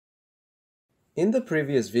In the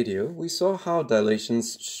previous video, we saw how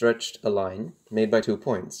dilations stretched a line made by 2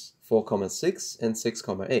 points, 4,6 and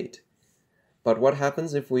 6,8. But what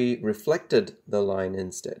happens if we reflected the line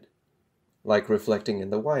instead, like reflecting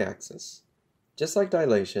in the y-axis? Just like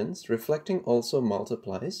dilations, reflecting also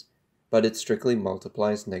multiplies, but it strictly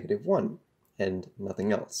multiplies -1 and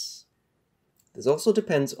nothing else. This also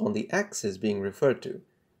depends on the axis being referred to,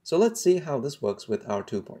 so let's see how this works with our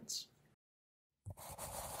 2 points.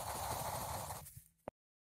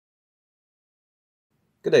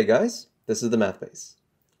 Good day guys, this is the math base.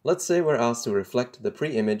 Let's say we're asked to reflect the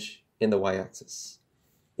pre-image in the y-axis.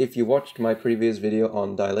 If you watched my previous video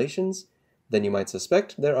on dilations, then you might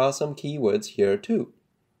suspect there are some keywords here too.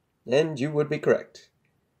 And you would be correct.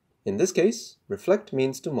 In this case, reflect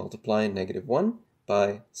means to multiply -1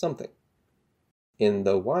 by something. In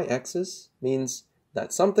the y-axis means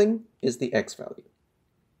that something is the x value.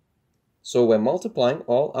 So we're multiplying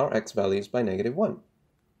all our x values by -1.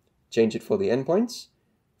 Change it for the endpoints,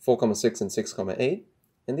 4,6 and 6,8,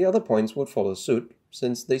 and the other points would follow suit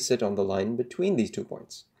since they sit on the line between these 2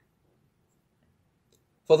 points.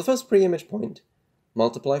 For the first pre-image point,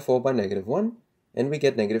 multiply 4 by -1 and we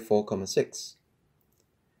get -4,6.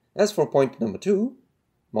 As for point number 2,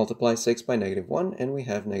 multiply 6 by -1 and we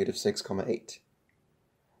have -6,8.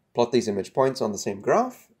 Plot these image points on the same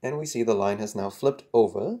graph and we see the line has now flipped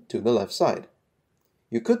over to the left side.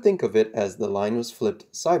 You could think of it as the line was flipped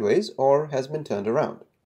sideways or has been turned around.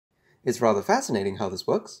 It's rather fascinating how this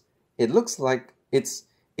works. It looks like it's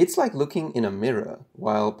like looking in a mirror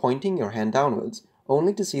while pointing your hand downwards,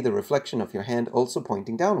 only to see the reflection of your hand also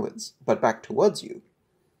pointing downwards, but back towards you.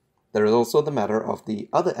 There is also the matter of the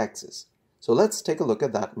other axis, so let's take a look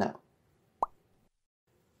at that now.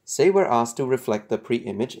 Say we're asked to reflect the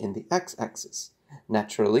pre-image in the x-axis.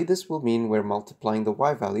 Naturally, this will mean we're multiplying the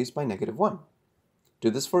y values by -1. Do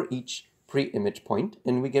this for each pre-image point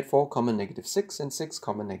and we get 4,6 and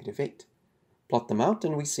 6,8. Plot them out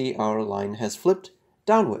and we see our line has flipped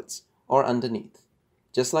downwards or underneath,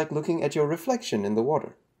 just like looking at your reflection in the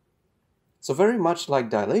water. So very much like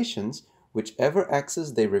dilations, whichever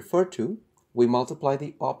axis they refer to, we multiply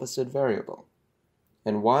the opposite variable.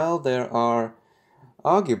 And while there are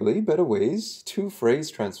arguably better ways to phrase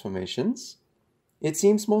transformations, it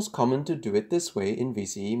seems most common to do it this way in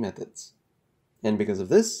VCE methods. And because of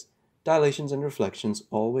this, dilations and reflections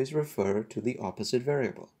always refer to the opposite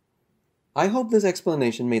variable. I hope this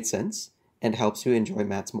explanation made sense and helps you enjoy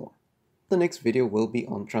maths more. The next video will be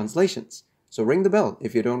on translations, so ring the bell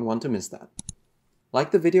if you don't want to miss that. Like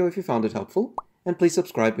the video if you found it helpful, and please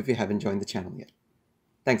subscribe if you haven't joined the channel yet.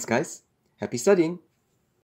 Thanks guys, happy studying!